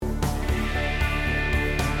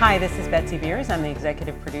Hi, this is Betsy Beers. I'm the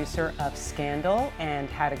executive producer of Scandal and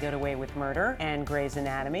How to Get Away with Murder and Grey's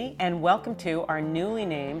Anatomy. And welcome to our newly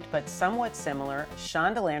named but somewhat similar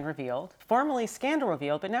Shondaland Revealed, formerly Scandal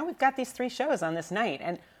Revealed, but now we've got these three shows on this night.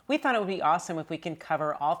 And we thought it would be awesome if we can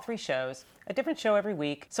cover all three shows, a different show every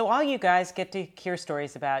week. So all you guys get to hear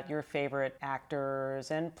stories about your favorite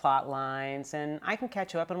actors and plot lines, and I can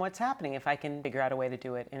catch you up on what's happening if I can figure out a way to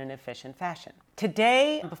do it in an efficient fashion.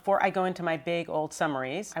 Today, before I go into my big old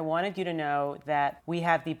summaries, I wanted you to know that we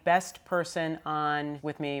have the best person on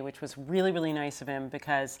with me, which was really, really nice of him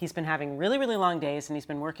because he's been having really, really long days and he's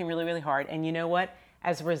been working really, really hard. And you know what?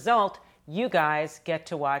 As a result, you guys get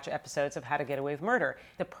to watch episodes of How to Get Away with Murder.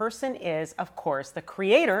 The person is, of course, the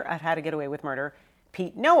creator of How to Get Away with Murder,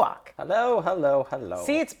 Pete Nowak. Hello, hello, hello.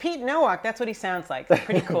 See, it's Pete Nowak. That's what he sounds like. It's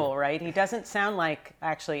pretty cool, right? He doesn't sound like,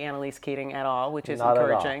 actually, Annalise Keating at all, which is Not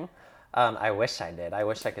encouraging. At all. I wish I did. I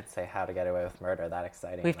wish I could say How to Get Away with Murder that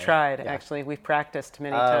exciting. We've tried, actually. We've practiced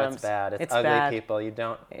many Oh, times. it's bad. It's ugly, bad. people. You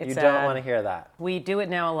don't sad. want to hear that. We do it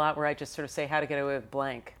now a lot where I just sort of say How to Get Away with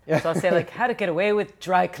blank. So I'll say like, How to Get Away with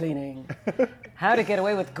dry cleaning. How to Get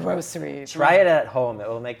Away with groceries. Try it at home. It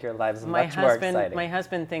will make your lives much more exciting. My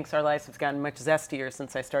husband thinks our lives have gotten much zestier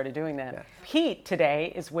since I started doing that. Yeah. Pete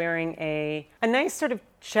today is wearing a nice sort of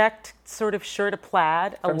checked sort of shirt of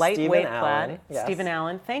plaid, From a lightweight Stephen plaid. Allen, yes. Stephen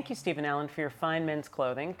Allen. Thank you, Stephen Allen, for your fine men's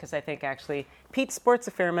clothing, because I think actually Pete sports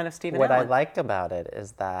a fair amount of Stephen What Allen. I like about it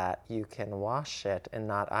is that you can wash it and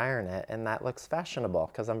not iron it, and that looks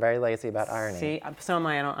fashionable, because I'm very lazy about ironing. See, so am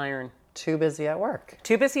I. I don't iron. Too busy at work.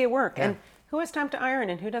 Too busy at work. Yeah. And who has time to iron,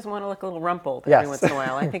 and who doesn't want to look a little rumpled Yes. every once in a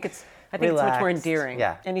while? I think it's much more endearing.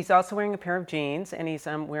 Yeah. And he's also wearing a pair of jeans, and he's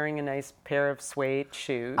wearing a nice pair of suede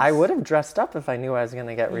shoes. I would have dressed up if I knew I was going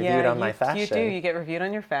to get reviewed on my fashion. You do. You get reviewed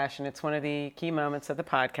on your fashion. It's one of the key moments of the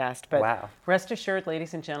podcast. But wow. Rest assured,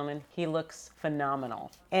 ladies and gentlemen, he looks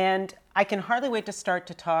phenomenal. And I can hardly wait to start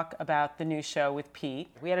to talk about the new show with Pete.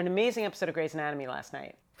 We had an amazing episode of Grey's Anatomy last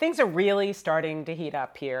night. Things are really starting to heat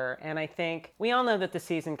up here, and I think we all know that the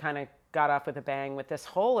season kind of got off with a bang with this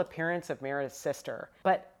whole appearance of Meredith's sister.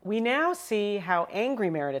 But we now see how angry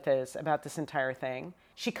Meredith is about this entire thing.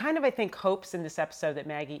 She kind of, I think, hopes in this episode that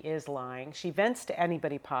Maggie is lying. She vents to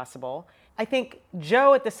anybody possible. I think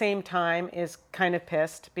Joe at the same time is kind of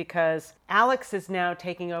pissed because Alex is now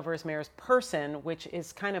taking over as mayor's person, which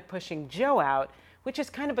is kind of pushing Joe out, which is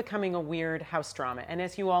kind of becoming a weird house drama. And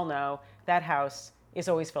as you all know, that house is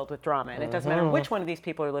always filled with drama. And it doesn't matter which one of these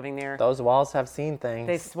people are living there. Those walls have seen things.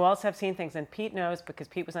 These walls have seen things. And Pete knows because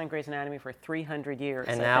Pete was on Grey's Anatomy for 300 years.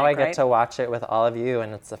 And now I get to watch it with all of you.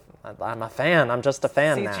 And I'm a fan. I'm just a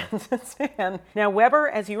fan now. Johnson's fan. Now, Weber,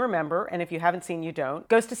 as you remember, and if you haven't seen, you don't,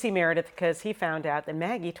 goes to see Meredith because he found out that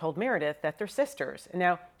Maggie told Meredith that they're sisters. And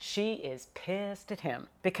now she is pissed at him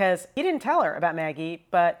because he didn't tell her about Maggie,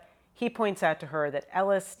 but he points out to her that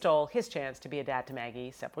Ellis stole his chance to be a dad to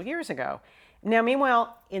Maggie several years ago. Now,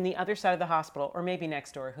 meanwhile, in the other side of the hospital, or maybe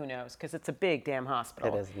next door, who knows, because it's a big damn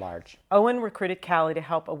hospital. It is large. Owen recruited Callie to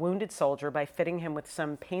help a wounded soldier by fitting him with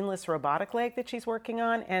some painless robotic leg that she's working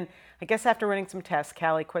on. And I guess after running some tests,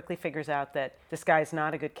 Callie quickly figures out that this guy's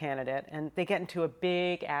not a good candidate. And they get into a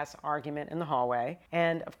big-ass argument in the hallway.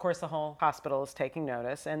 And, of course, the whole hospital is taking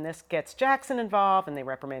notice. And this gets Jackson involved, and they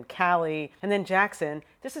reprimand Callie. And then Jackson,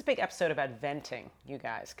 this is a big episode about venting, you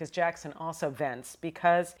guys, because Jackson also vents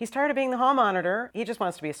because he's tired of being the hall monitor. He just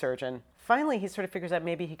wants to be a surgeon. Finally, he sort of figures out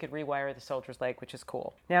maybe he could rewire the soldier's leg, which is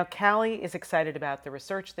cool. Now, Callie is excited about the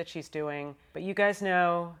research that she's doing, but you guys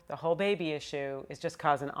know the whole baby issue is just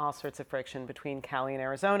causing all sorts of friction between Callie and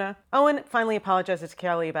Arizona. Owen finally apologizes to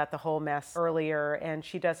Callie about the whole mess earlier, and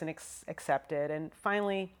she doesn't accept it. And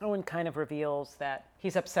finally, Owen kind of reveals that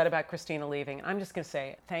he's upset about Christina leaving. I'm just going to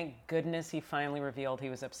say, thank goodness he finally revealed he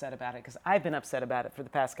was upset about it, because I've been upset about it for the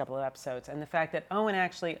past couple of episodes. And the fact that Owen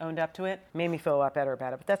actually owned up to it made me feel a lot better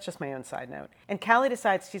about it, but that's just my own side note. And Callie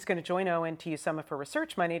decides she's going to join Owen to use some of her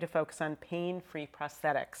research money to focus on pain-free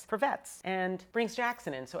prosthetics for vets, and brings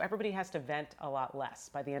Jackson in, so everybody has to vent a lot less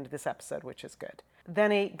by the end of this episode, which is good.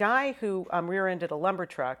 Then a guy who rear-ended a lumber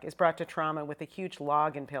truck is brought to trauma with a huge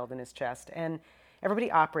log impaled in his chest, and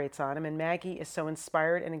everybody operates on him, and Maggie is so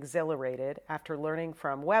inspired and exhilarated after learning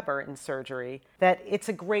from Weber in surgery that it's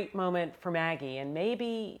a great moment for Maggie, and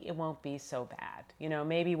maybe it won't be so bad. You know,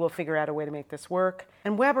 maybe we'll figure out a way to make this work.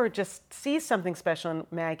 And Weber just sees something special in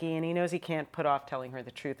Maggie, and he knows he can't put off telling her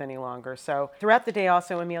the truth any longer. So throughout the day,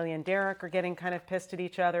 also, Amelia and Derek are getting kind of pissed at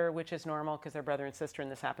each other, which is normal because they're brother and sister,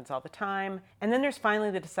 and this happens all the time. And then there's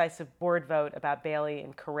finally the decisive board vote about Bailey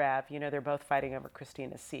and Karev. You know, they're both fighting over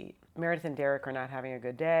Christina's seat. Meredith and Derek are not having a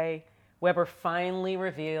good day. Weber finally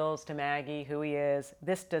reveals to Maggie who he is.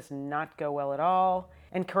 This does not go well at all.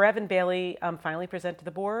 And Karev and Bailey finally present to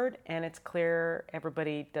the board, and it's clear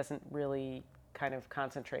everybody doesn't really kind of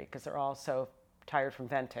concentrate because they're all so tired from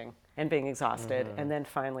venting and being exhausted. And then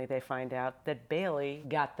finally they find out that Bailey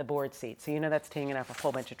got the board seat. So that's teeing up a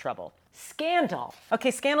whole bunch of trouble. Scandal.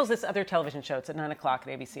 Okay, Scandal's this other television show. It's at 9 o'clock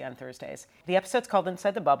at ABC on Thursdays. The episode's called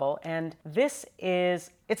Inside the Bubble, and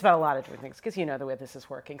it's about a lot of different things, because the way this is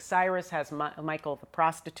working. Cyrus has Michael the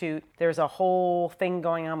prostitute. There's a whole thing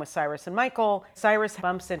going on with Cyrus and Michael. Cyrus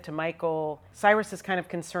bumps into Michael. Cyrus is kind of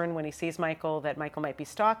concerned when he sees Michael that Michael might be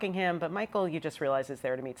stalking him, but Michael, you just realize, is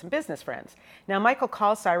there to meet some business friends. Now, Michael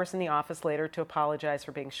calls Cyrus in the office later to apologize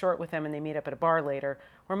for being short with him, and they meet up at a bar later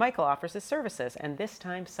where Michael offers his services, and this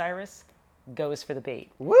time Cyrus goes for the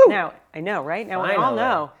bait. Woo! Now, I know, right? Now Finally. we all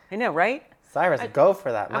know. I know, right? Cyrus, go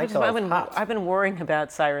for that. Michael is hot. I've been worrying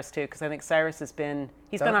about Cyrus too, because I think Cyrus been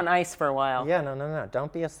on ice for a while. Yeah, no.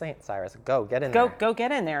 Don't be a saint, Cyrus. Go, get in there. Go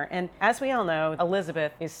get in there. And as we all know,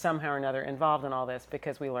 Elizabeth is somehow or another involved in all this,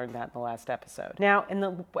 because we learned that in the last episode. Now,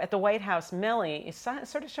 at the White House, Millie is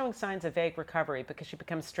sort of showing signs of vague recovery, because she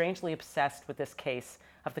becomes strangely obsessed with this case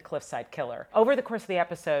of the Cliffside Killer. Over the course of the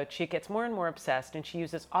episode, she gets more and more obsessed, and she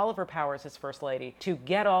uses all of her powers as First Lady to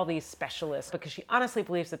get all these specialists, because she honestly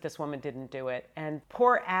believes that this woman didn't do it. And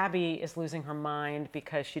poor Abby is losing her mind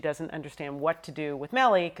because she doesn't understand what to do with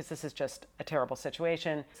Mellie, because this is just a terrible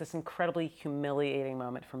situation. It's this incredibly humiliating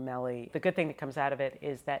moment for Mellie. The good thing that comes out of it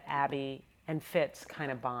is that Abby and Fitz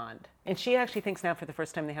kind of bond. And she actually thinks now for the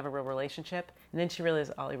first time they have a real relationship. And then she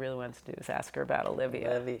realizes all he really wants to do is ask her about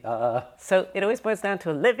Olivia. So it always boils down to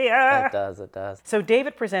Olivia. It does. So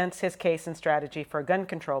David presents his case and strategy for a gun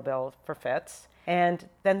control bill for Fitz. And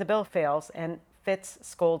then the bill fails, and Fitz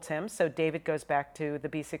scolds him. So David goes back to the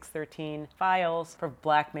B613 files for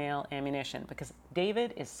blackmail ammunition, because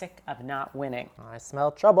David is sick of not winning. I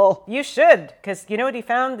smell trouble. You should, because you know what he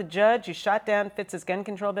found? The judge who shot down Fitz's gun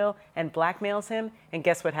control bill and blackmails him. And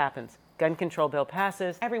guess what happens? Gun control bill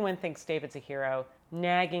passes. Everyone thinks David's a hero.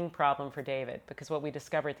 Nagging problem for David, because what we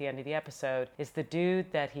discover at the end of the episode is the dude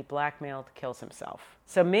that he blackmailed kills himself.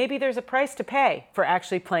 So maybe there's a price to pay for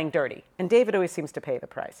actually playing dirty. And David always seems to pay the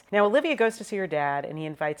price. Now, Olivia goes to see her dad, and he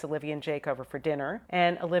invites Olivia and Jake over for dinner.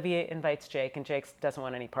 And Olivia invites Jake, and Jake doesn't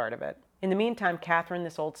want any part of it. In the meantime, Catherine,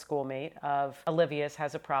 this old schoolmate of Olivia's,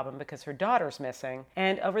 has a problem because her daughter's missing.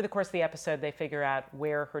 And over the course of the episode, they figure out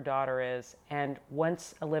where her daughter is. And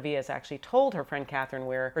once Olivia has actually told her friend Catherine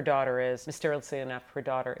where her daughter is, mysteriously enough, her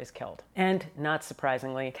daughter is killed. And not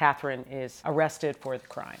surprisingly, Catherine is arrested for the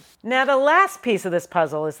crime. Now, the last piece of this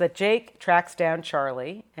puzzle is that Jake tracks down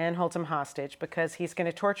Charlie and holds him hostage because he's going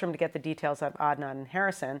to torture him to get the details of Adnan and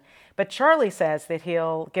Harrison. But Charlie says that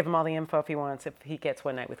he'll give him all the info if he wants if he gets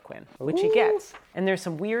one night with Quinn, which he gets. And there's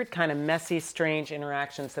some weird kind of messy, strange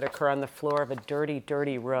interactions that occur on the floor of a dirty,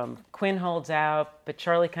 dirty room. Quinn holds out, but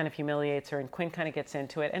Charlie kind of humiliates her, and Quinn kind of gets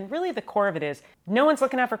into it. And really the core of it is no one's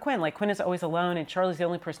looking out for Quinn. Like, Quinn is always alone, and Charlie's the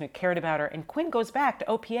only person who cared about her. And Quinn goes back to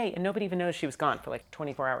OPA, and nobody even knows she was gone for like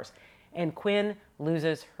 24 hours. And Quinn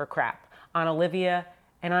loses her crap on Olivia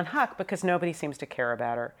and on Huck because nobody seems to care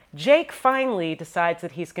about her. Jake finally decides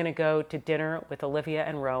that he's going to go to dinner with Olivia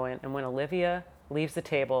and Rowan, and when Olivia leaves the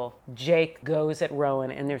table, Jake goes at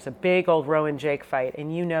Rowan, and there's a big old Rowan-Jake fight,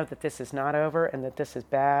 and you know that this is not over and that this is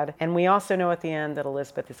bad. And we also know at the end that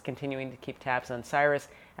Elizabeth is continuing to keep tabs on Cyrus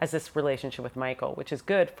as this relationship with Michael, which is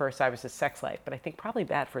good for Cyrus's sex life, but I think probably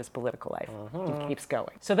bad for his political life. He keeps going.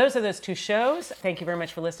 So those are those two shows. Thank you very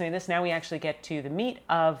much for listening to this. Now we actually get to the meat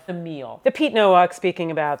of the meal. The Pete Nowak speaking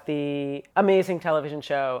about the amazing television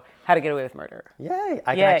show, How to Get Away with Murder. Yay!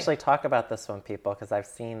 I can actually talk about this one, people, because I've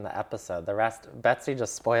seen the episode. The rest, Betsy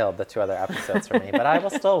just spoiled the two other episodes for me, but I will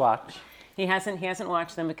still watch. He hasn't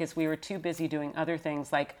watched them because we were too busy doing other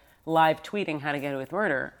things like live tweeting How to Get Away with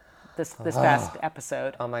Murder this past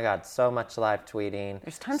episode. Oh my God, so much live tweeting.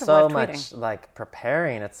 There's tons of live tweeting. So much like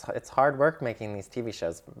preparing. It's hard work making these TV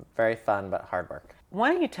shows. Very fun, but hard work. Why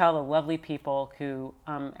don't you tell the lovely people who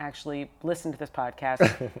actually listen to this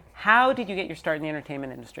podcast, how did you get your start in the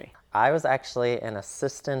entertainment industry? I was actually an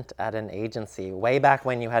assistant at an agency way back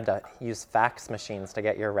when you had to use fax machines to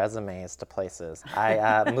get your resumes to places.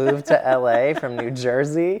 I moved to LA from New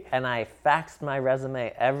Jersey, and I faxed my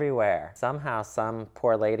resume everywhere. Somehow some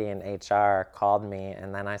poor lady in HR called me,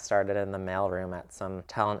 and then I started in the mailroom at some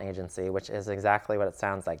talent agency, which is exactly what it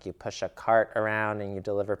sounds like. You push a cart around and you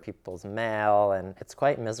deliver people's mail, and it's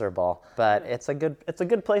quite miserable, but it's a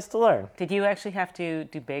good place to learn. Did you actually have to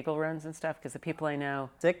do bagel runs and stuff? Because the people I know...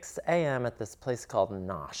 6 a.m. at this place called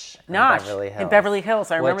Nosh. In Beverly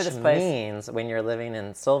Hills. I remember this place. Which means when you're living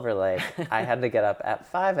in Silver Lake, I had to get up at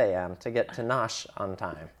 5 a.m. to get to Nosh on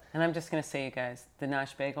time. And I'm just going to say, you guys, the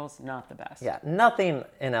Nosh bagels, not the best. Yeah, nothing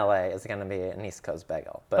in LA is going to be an East Coast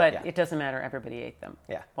bagel. But yeah. It doesn't matter. Everybody ate them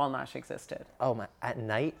while Nosh existed. Oh, my. At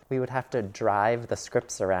night, we would have to drive the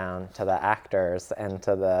scripts around to the actors and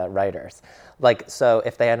to the writers. Like, so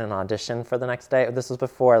if they had an audition for the next day, this was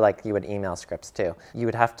before, like, you would email scripts, too. You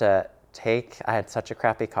would have to I had such a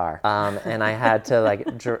crappy car, and I had to, like,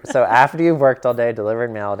 so after you've worked all day,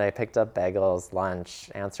 delivered mail all day, picked up bagels, lunch,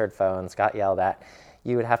 answered phones, got yelled at,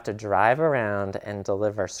 you would have to drive around and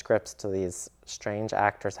deliver scripts to these strange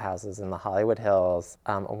actors' houses in the Hollywood Hills.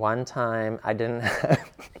 One time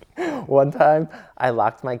I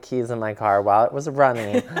locked my keys in my car while it was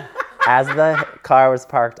running as the car was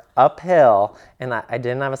parked uphill, and I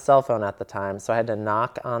didn't have a cell phone at the time, so I had to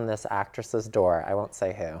knock on this actress's door, I won't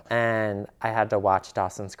say who, and I had to watch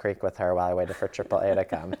Dawson's Creek with her while I waited for AAA to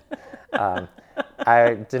come.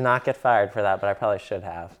 I did not get fired for that, but I probably should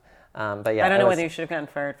have. But yeah, I don't know whether you should have gotten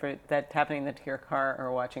fired for that happening to your car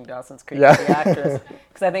or watching Dawson's Creek with the actress,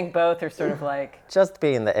 because I think both are sort of like... Just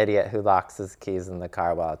being the idiot who locks his keys in the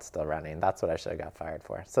car while it's still running. That's what I should have got fired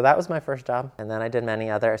for. So that was my first job. And then I did many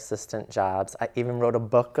other assistant jobs. I even wrote a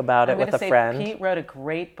book about it with a friend. Pete wrote a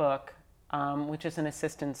great book, which is an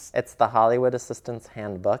assistant's... It's the Hollywood Assistant's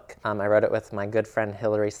Handbook. I wrote it with my good friend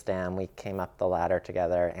Hillary Stam. We came up the ladder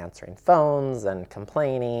together, answering phones and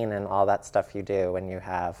complaining and all that stuff you do when you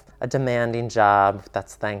have a demanding job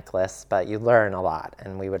that's thankless, but you learn a lot.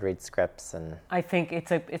 And we would read scripts and... I think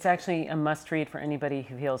it's actually a must-read for anybody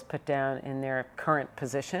who feels put down in their current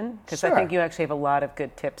position, because I think you actually have a lot of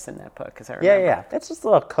good tips in that book, as I remember. Yeah. It's just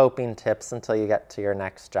little coping tips until you get to your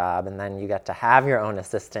next job, and then you get to have your own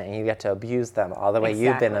assistant, and you get to abuse them all the way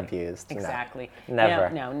you've been abused. Exactly.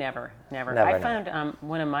 Never. No, never. I found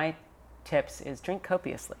one of my tips is drink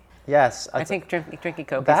copiously. Yes. I think drinking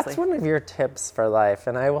copiously. That's one of your tips for life,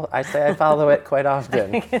 and I say I follow it quite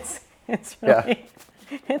often. I think it's really...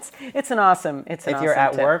 It's an awesome If you're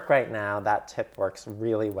at tip. work right now, that tip works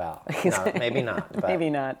really well. No, maybe not. But. Maybe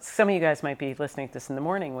not. Some of you guys might be listening to this in the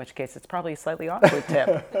morning, in which case it's probably a slightly awkward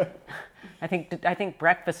tip. I think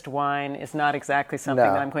breakfast wine is not exactly something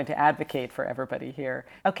that I'm going to advocate for everybody here.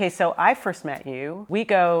 Okay, so I first met you. We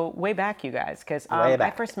go way back, you guys, because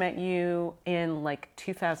I first met you in like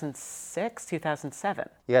 2006, 2007.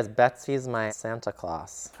 You guys, Betsy's my Santa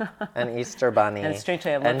Claus, an Easter bunny, and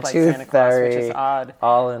strangely I look like Tooth Santa Claus, which is Fairy, odd.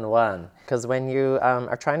 all in one. Because when you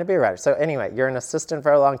are trying to be a writer, so anyway, you're an assistant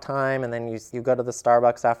for a long time, and then you go to the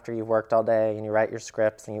Starbucks after you've worked all day, and you write your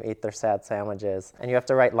scripts, and you eat their sad sandwiches, and you have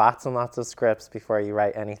to write lots and lots of scripts before you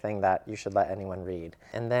write anything that you should let anyone read.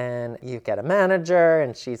 And then you get a manager,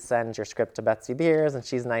 and she sends your script to Betsy Beers, and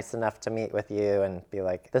she's nice enough to meet with you and be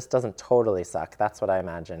like, this doesn't totally suck. That's what I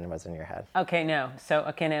imagine was in your head. Okay, no,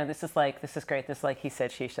 this is great. This is like he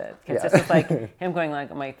said, she said. Because this is like him going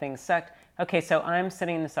like, my things sucked. Okay, so I'm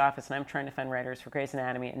sitting in this office and I'm trying to find writers for Grey's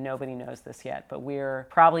Anatomy, and nobody knows this yet, but we're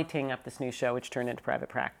probably teeing up this new show, which turned into Private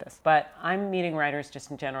Practice. But I'm meeting writers just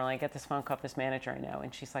in general. I get this phone call, this manager I know,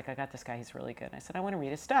 and she's like, I got this guy, he's really good. And I said, I want to read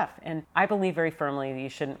his stuff. And I believe very firmly that you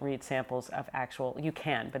shouldn't read samples of you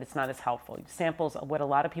can, but it's not as helpful. Samples, what a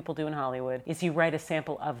lot of people do in Hollywood is you write a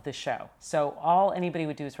sample of the show. So all anybody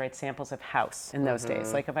would do is write samples of House in those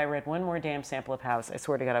days. Like if I read one more damn sample of House, I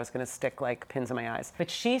swear to God, I was going to stick like pins in my eyes. But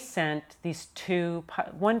she sent these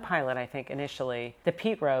one pilot, I think, initially, that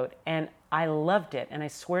Pete wrote, and I loved it. And I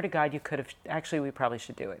swear to God, we probably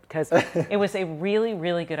should do it, because it was a really,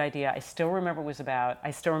 really good idea. I still remember what it was about.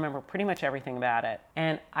 I still remember pretty much everything about it.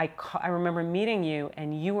 And I remember meeting you,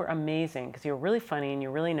 and you were amazing, because you were really funny, and you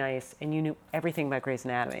were really nice, and you knew everything about Grey's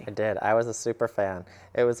Anatomy. I did. I was a super fan.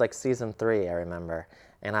 It was like season 3, I remember.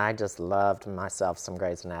 And I just loved myself some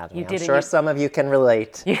Grey's Anatomy. I'm sure some of you can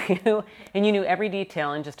relate. You knew every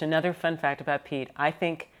detail. And just another fun fact about Pete, I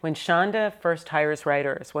think when Shonda first hires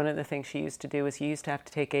writers, one of the things she used to do is you used to have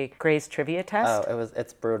to take a Grey's trivia test. Oh,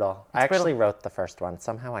 it's brutal. I actually wrote the first one.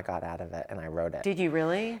 Somehow I got out of it and I wrote it. Did you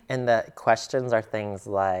really? And the questions are things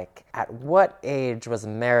like, at what age was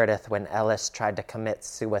Meredith when Ellis tried to commit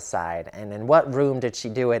suicide? And in what room did she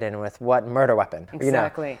do it, and with what murder weapon?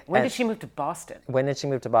 Exactly. When did she move to Boston?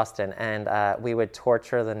 Moved to Boston, and we would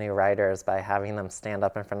torture the new writers by having them stand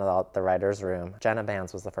up in front of the writer's room. Jenna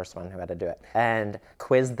Bans was the first one who had to do it, and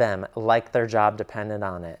quiz them like their job depended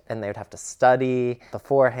on it. And they would have to study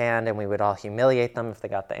beforehand, and we would all humiliate them if they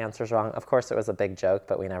got the answers wrong. Of course, it was a big joke,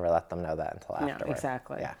 but we never let them know that until afterward. No,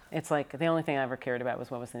 exactly. Yeah. It's like the only thing I ever cared about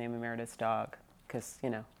was what was the name of Meredith's dog, because,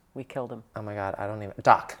 we killed him. Oh my God, I don't even...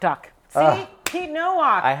 Doc. See? Pete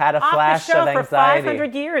Nowak. I had a off flash the show of for anxiety.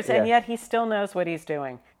 500 years, Yeah. and yet he still knows what he's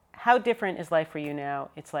doing. How different is life for you now?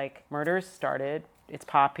 It's like Murders started. It's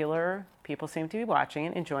popular. People seem to be watching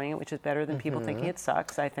it, enjoying it, which is better than people thinking it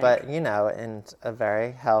sucks, I think. But, in a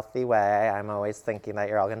very healthy way, I'm always thinking that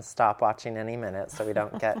you're all going to stop watching any minute so we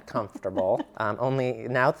don't get comfortable. Only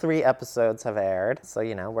now 3 episodes have aired. So,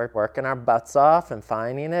 we're working our butts off and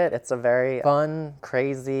finding it. It's a very fun,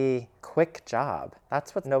 crazy, quick job.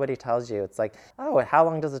 That's what nobody tells you. It's like, oh, how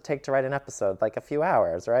long does it take to write an episode? Like a few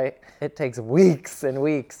hours, right? It takes weeks and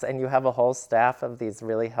weeks, and you have a whole staff of these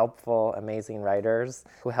really helpful, amazing writers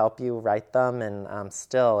who help you write them, and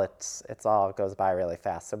still it's all goes by really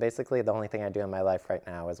fast. So basically the only thing I do in my life right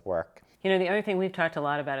now is work. The other thing we've talked a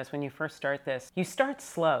lot about is when you first start this, you start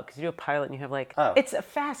slow because you do a pilot and you have it's a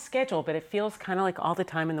fast schedule, but it feels kind of like all the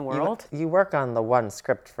time in the world. You work on the one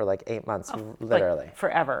script for 8 months, literally. Like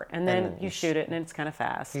forever. And then you shoot it and it's kind of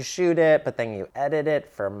fast. You shoot it, but then you edit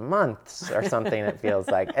it for months or something, it feels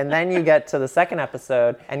like. And then you get to the second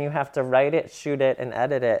episode and you have to write it, shoot it, and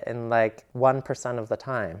edit it in 1% of the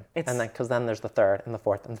time. Because then there's the third and the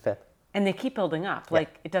fourth and the fifth. And they keep building up. Yeah.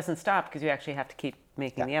 It doesn't stop because you actually have to keep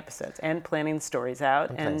making the episodes and planning the stories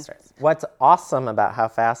out. What's awesome about how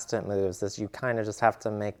fast it moves is you kind of just have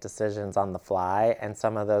to make decisions on the fly, and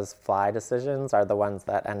some of those fly decisions are the ones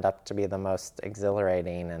that end up to be the most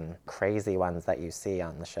exhilarating and crazy ones that you see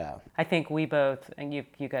on the show. I think we both, and you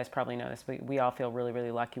guys probably know this, we all feel really,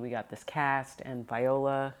 really lucky we got this cast, and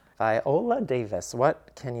Viola Davis.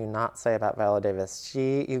 What can you not say about Viola Davis?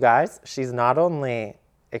 She's not only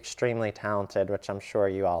extremely talented, which I'm sure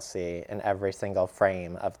you all see in every single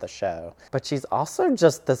frame of the show, but she's also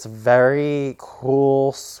just this very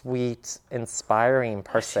cool, sweet, inspiring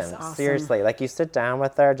person. She's awesome. Seriously, you sit down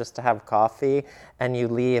with her just to have coffee and you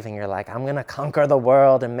leave and you're like, I'm gonna conquer the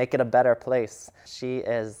world and make it a better place. She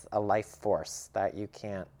is a life force that you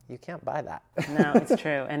can't buy that. No, it's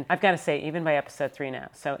true. And I've got to say, even by episode 3 now,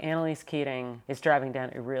 so Annalise Keating is driving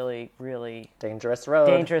down a really, really dangerous road.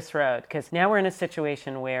 Because now we're in a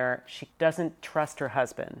situation where she doesn't trust her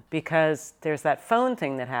husband because there's that phone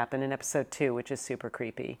thing that happened in episode 2, which is super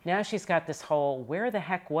creepy. Now she's got this whole, where the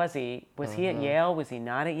heck was he? Was he at Yale? Was he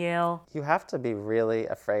not at Yale? You have to be really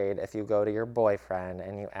afraid if you go to your boyfriend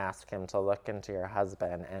and you ask him to look into your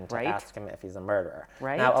husband and to ask him if he's a murderer.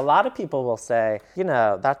 Right. Now, a lot of people will say,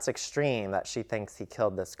 that's extreme that she thinks he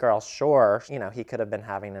killed this girl. Sure, he could have been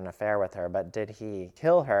having an affair with her, but did he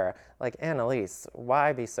kill her? Annalise,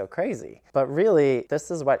 why be so crazy? But really, this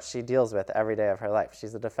is what she deals with every day of her life.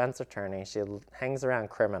 She's a defense attorney. She hangs around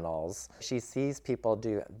criminals. She sees people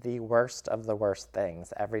do the worst of the worst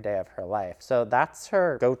things every day of her life. So that's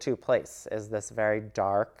her go-to place, is this very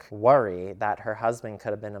dark worry that her husband could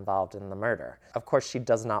have been involved in the murder. Of course, she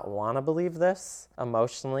does not want to believe this.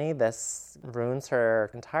 Emotionally, this ruins her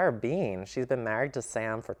entire being. She's been married to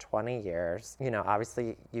Sam for 20 years.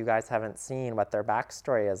 Obviously, you guys haven't seen what their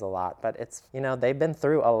backstory is a lot, but it's, they've been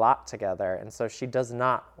through a lot together, and so she does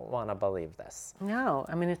not want to believe this. No,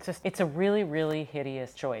 I mean, it's a really, really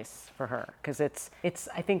hideous choice for her, because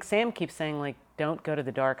I think Sam keeps saying, don't go to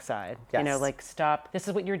the dark side. Yes. Stop. This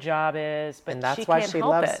is what your job is, but and that's she why can't she help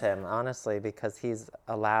loves it. him, honestly, because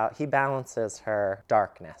he balances her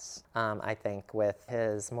darkness, I think, with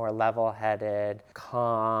his more level-headed,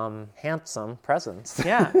 calm, handsome presence.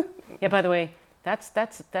 Yeah. Yeah, by the way, that's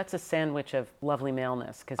a sandwich of lovely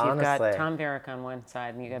maleness, because you've got Tom Barrack on one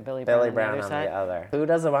side and you got Billy Brown on the other. Who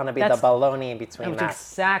doesn't want to be the baloney between that?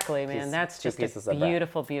 Exactly, man. That's just a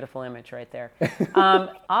beautiful, beautiful image right there.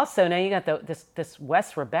 Also, now you got this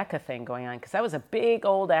Wes Rebecca thing going on, because that was a big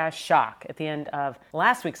old ass shock at the end of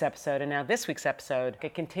last week's episode, and now this week's episode,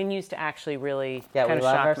 it continues to actually really kind of shock me. Yeah, we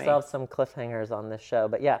love ourselves some cliffhangers on this show.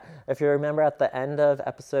 But yeah, if you remember at the end of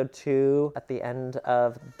episode 2, at the end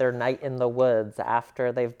of their night in the woods,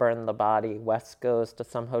 after they've burned the body, Wes goes to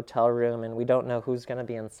some hotel room, and we don't know who's going to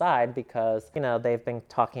be inside because, they've been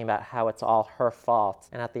talking about how it's all her fault.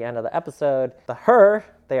 And at the end of the episode, the her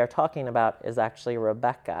they are talking about is actually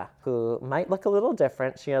Rebecca, who might look a little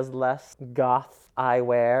different. She has less goth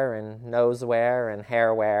eyewear and nose wear and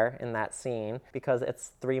hair wear in that scene because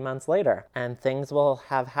it's 3 months later and things will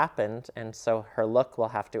have happened, and so her look will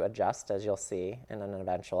have to adjust, as you'll see in an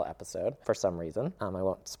eventual episode for some reason. I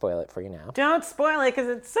won't spoil it for you now. Don't spoil it because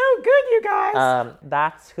it's so good, you guys.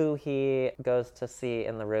 That's who he goes to see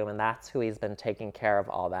in the room, and that's who he's been taking care of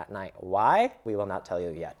all that night. Why? We will not tell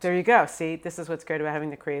you yet. There you go. See, this is what's great about having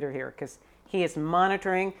the creator here, because he is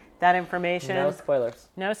monitoring that information. No spoilers.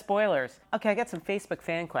 No spoilers. Okay, I got some Facebook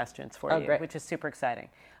fan questions for you, great. Which is super exciting.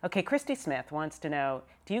 Okay, Christy Smith wants to know,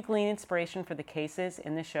 do you glean inspiration for the cases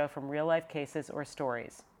in the show from real-life cases or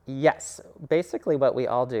stories? Yes, basically what we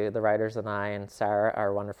all do, the writers and I and Sarah,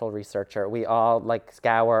 our wonderful researcher, we all like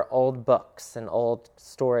scour old books and old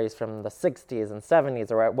stories from the 60s and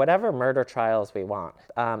 70s or whatever murder trials we want.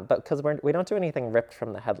 But because we don't do anything ripped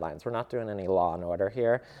from the headlines, we're not doing any Law and Order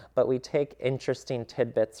here, but we take interesting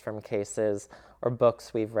tidbits from cases or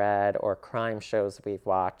books we've read or crime shows we've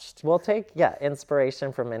watched. We'll take,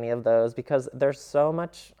 inspiration from any of those because there's so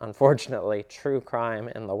much, unfortunately, true crime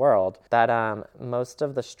in the world that most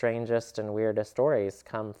of the strangest and weirdest stories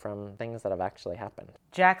come from things that have actually happened.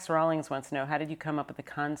 Jax Rawlings wants to know, how did you come up with the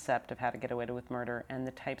concept of How to Get Away with Murder and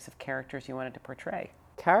the types of characters you wanted to portray?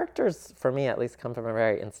 Characters, for me at least, come from a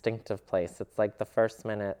very instinctive place. It's like the first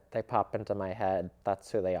minute they pop into my head,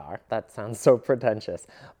 that's who they are. That sounds so pretentious.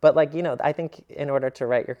 But I think in order to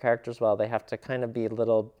write your characters well, they have to kind of be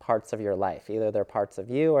little parts of your life. Either they're parts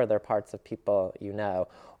of you or they're parts of people you know.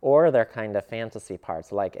 Or they're kind of fantasy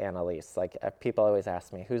parts, like Annalise. People always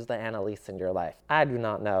ask me, who's the Annalise in your life? I do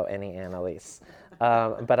not know any Annalise.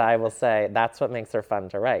 But I will say that's what makes her fun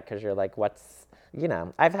to write, because you're like,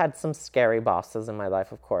 I've had some scary bosses in my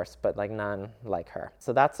life, of course, but none like her.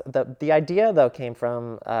 So that's the idea, though, came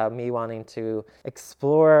from me wanting to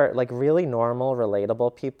explore really normal,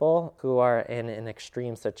 relatable people who are in an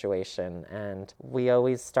extreme situation. And we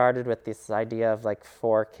always started with this idea of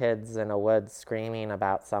 4 kids in a woods screaming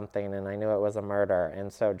about something, and I knew it was a murder.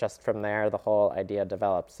 And so just from there, the whole idea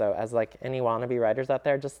developed. So as any wannabe writers out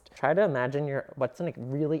there, just try to imagine what's a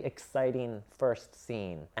really exciting first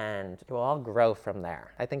scene, and it will all grow from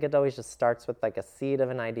there. I think it always just starts with a seed of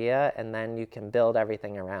an idea, and then you can build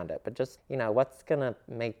everything around it. But just, what's going to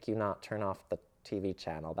make you not turn off the TV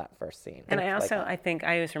channel, that first scene? And I think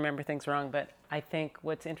I always remember things wrong, but I think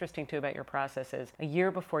what's interesting too about your process is a year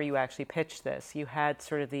before you actually pitched this, you had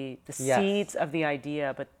sort of the seeds of the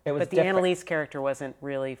idea, but the Annalise character wasn't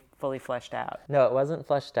really fully fleshed out. No, it wasn't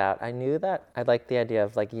fleshed out. I knew that I liked the idea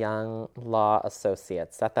of young law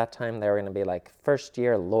associates. At that time, they were going to be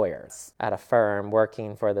first-year lawyers at a firm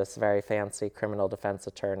working for this very fancy criminal defense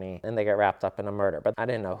attorney, and they get wrapped up in a murder. But I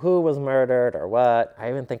didn't know who was murdered or what. I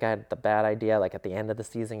even think I had the bad idea, at the end of the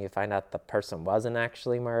season, you find out the person wasn't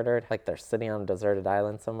actually murdered. They're sitting on a deserted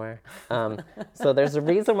island somewhere. So there's a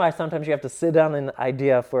reason why sometimes you have to sit on an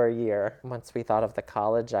idea for a year. Once we thought of the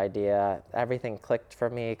college idea, everything clicked for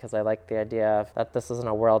me because I liked the idea of that this isn't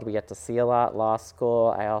a world we get to see a lot, law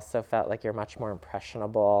school. I also felt like you're much more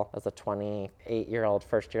impressionable as a 28-year-old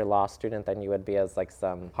first-year law student than you would be as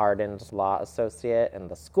some hardened law associate. And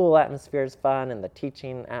the school atmosphere is fun, and the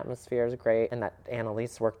teaching atmosphere is great. And that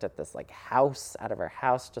Annalise worked at this house out of her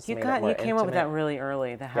house, just made it more You came intimate. Up with that really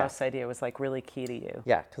early. The house idea was really key to you.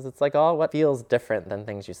 Yeah, because it's all what feels different than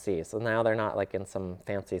things you see. So now they're not in some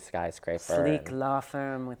fancy skyscraper. Sleek law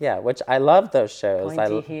firm with which I love those shows.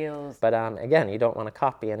 Pointy heels. But again, you don't want to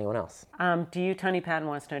copy anyone else. Tony Patton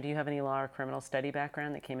wants to know, do you have any law or criminal study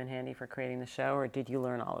background that came in handy for creating the show, or did you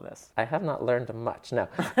learn all of this? I have not learned much, no.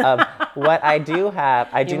 What I do have,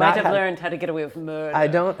 you might have learned how to get away with murder. I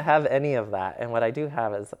don't have any of that. And what I do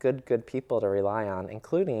have is good people to rely on,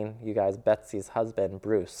 including you guys, Betsy's husband,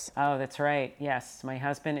 Bruce. Oh, that's right. Yes, my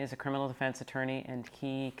husband is a criminal defense attorney, and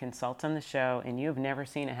he consults on the show, and you have never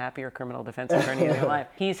seen a happier criminal defense attorney in your life.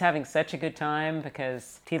 He's having such a good time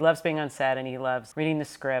because he loves being on set, and he loves reading the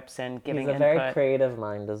scripts and giving input. He's a very creative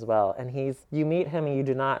mind as well. And you meet him and you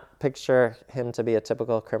do not picture him to be a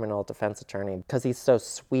typical criminal defense attorney because he's so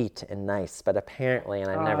sweet and nice. But apparently, and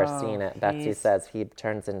I've never seen it, Betsy says he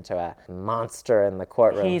turns into a monster in the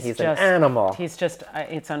courtroom. He's an animal. He's just,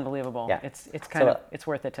 it's unbelievable. Yeah. It's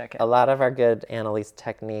worth a ticket. A lot of our good Annalise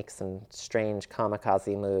techniques and strange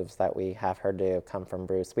kamikaze moves that we have her do come from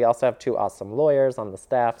Bruce. We also have 2 awesome lawyers on the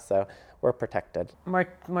staff, so we're protected.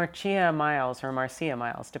 Marcia Miles,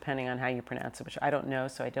 depending on how you pronounce it, which I don't know,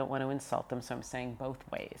 so I don't want to insult them, so I'm saying both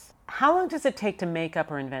ways. How long does it take to make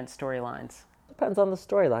up or invent storylines? Depends on the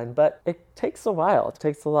storyline, but it takes a while. It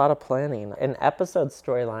takes a lot of planning. An episode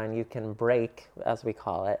storyline you can break, as we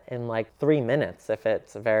call it, in 3 minutes if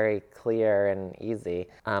it's very clear and easy.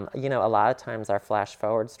 A lot of times our flash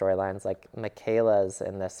forward storylines, like Michaela's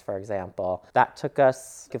in this, for example, that took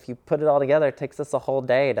us, if you put it all together, it takes us a whole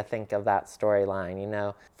day to think of that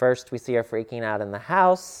storyline. First we see her freaking out in the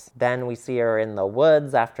house, then we see her in the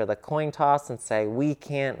woods after the coin toss and say, we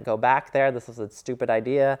can't go back there, this is a stupid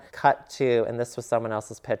idea. Cut to, and this was someone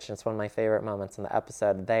else's pitch, and it's one of my favorite favorite moments in the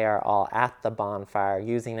episode, they are all at the bonfire,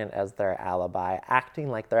 using it as their alibi, acting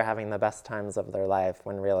like they're having the best times of their life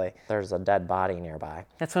when really there's a dead body nearby.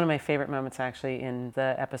 That's one of my favorite moments, actually, in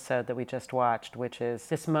the episode that we just watched, which is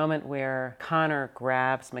this moment where Connor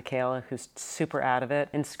grabs Michaela, who's super out of it,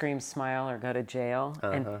 and screams, "Smile or go to jail."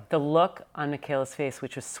 And the look on Michaela's face,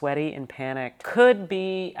 which was sweaty and panicked, could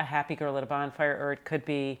be a happy girl at a bonfire, or it could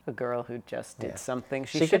be a girl who just did something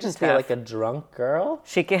she could just be have. like a drunk girl.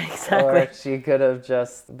 She could, exactly. Or she could have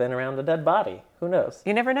just been around a dead body. Who knows?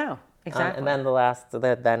 You never know. Exactly. And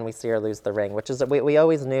then then we see her lose the ring, which is, we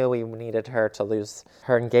always knew we needed her to lose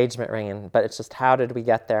her engagement ring, but it's just how did we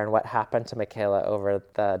get there and what happened to Michaela over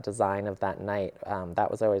the design of that night. That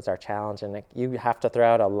was always our challenge, and you have to throw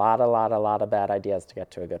out a lot of bad ideas to get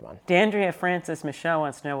to a good one. D'Andrea Francis Michelle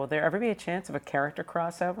wants to know, will there ever be a chance of a character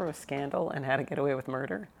crossover with Scandal and How to Get Away with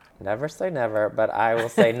Murder? Never say never, but I will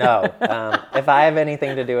say no. If I have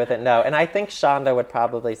anything to do with it, no. And I think Shonda would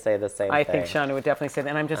probably say the same thing. I think Shonda would definitely say that.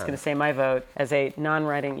 And I'm just going to say my vote as a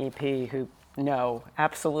non-writing EP who, no,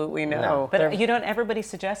 absolutely no. But everybody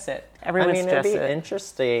suggests it. Everyone suggests it. It'd be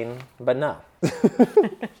interesting, but no.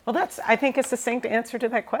 Well, I think, a succinct answer to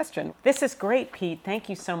that question. This is great, Pete. Thank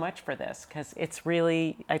you so much for this, because it's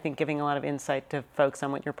really, I think, giving a lot of insight to folks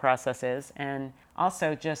on what your process is, and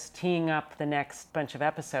also just teeing up the next bunch of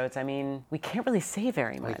episodes. I mean, we can't really say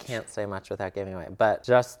very much. We can't say much without giving away, but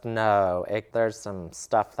just know there's some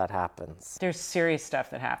stuff that happens. There's serious stuff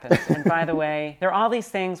that happens. And by the way, there are all these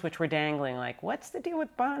things which we're dangling, like, what's the deal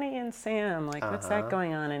with Bonnie and Sam? Like, what's that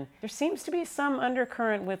going on? And there seems to be some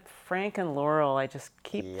undercurrent with Frank and Laurel. I just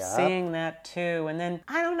keep seeing that too. And then,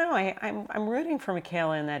 I don't know, I'm rooting for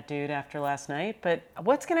Michaela and that dude after last night, but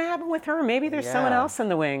what's going to happen with her? Maybe there's someone else in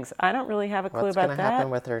the wings. I don't really have a clue about that. What's going to happen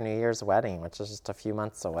with her New Year's wedding, which is just a few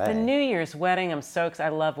months away? The New Year's wedding, I'm so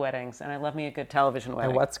excited. I love weddings, and I love me a good television wedding.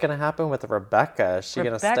 And what's going to happen with Rebecca? Is she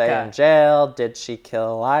going to stay in jail? Did she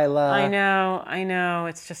kill Lila? I know.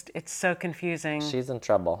 It's so confusing. She's in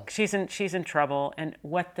trouble. She's in trouble, and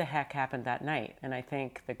what the heck happened that night? And I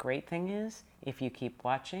think the great thing is, if you keep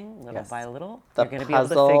watching little by little, you're going to be able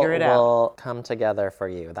to figure it out. The puzzle will come together for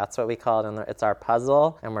you. That's what we call it. It's our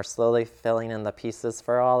puzzle, and we're slowly filling in the pieces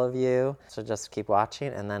for all of you. So just keep watching,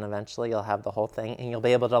 and then eventually you'll have the whole thing, and you'll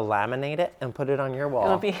be able to laminate it and put it on your wall.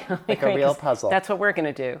 It'll be like great, a real puzzle. That's what we're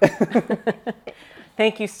going to do.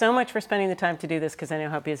 Thank you so much for spending the time to do this, because I know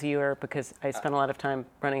how busy you are, because I spent a lot of time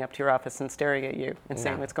running up to your office and staring at you and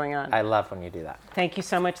saying what's going on. I love when you do that. Thank you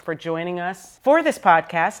so much for joining us for this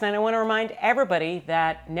podcast. And I want to remind everybody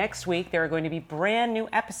that next week there are going to be brand new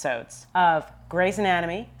episodes of Grey's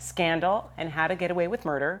Anatomy, Scandal, and How to Get Away with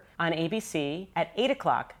Murder on ABC at 8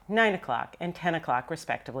 o'clock, 9 o'clock, and 10 o'clock,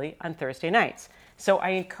 respectively, on Thursday nights. So I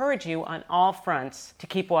encourage you on all fronts to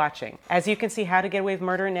keep watching. As you can see, How to Get Away with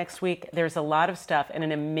Murder next week, there's a lot of stuff, and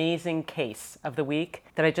an amazing case of the week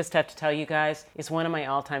that I just have to tell you guys is one of my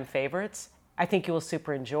all-time favorites. I think you will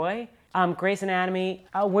super enjoy. Grey's Anatomy,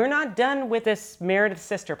 we're not done with this Meredith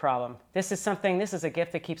sister problem. This is a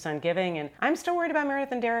gift that keeps on giving, and I'm still worried about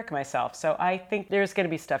Meredith and Derek myself, so I think there's going to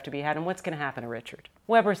be stuff to be had, and what's going to happen to Richard?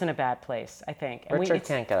 Weber's in a bad place, I think. And Richard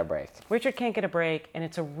can't get a break. Richard can't get a break, and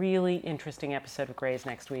it's a really interesting episode of Grey's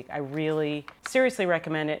next week. I really, seriously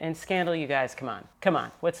recommend it, and Scandal, you guys, come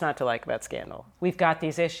on. What's not to like about Scandal? We've got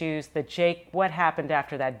these issues, what happened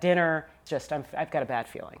after that dinner, I've got a bad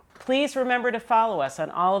feeling. Please remember to follow us on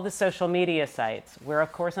all of the social media sites. We're,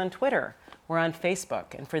 of course, on Twitter. We're on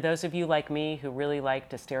Facebook. And for those of you like me who really like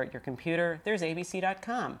to stare at your computer, there's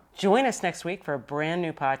abc.com. Join us next week for a brand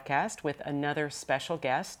new podcast with another special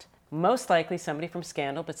guest. Most likely somebody from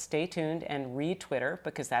Scandal, but stay tuned and read Twitter,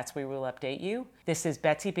 because that's where we'll update you. This is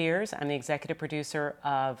Betsy Beers. I'm the executive producer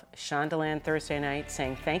of Shondaland Thursday Night,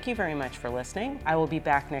 saying thank you very much for listening. I will be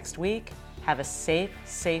back next week. Have a safe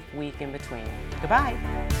week in between.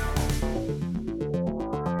 Goodbye.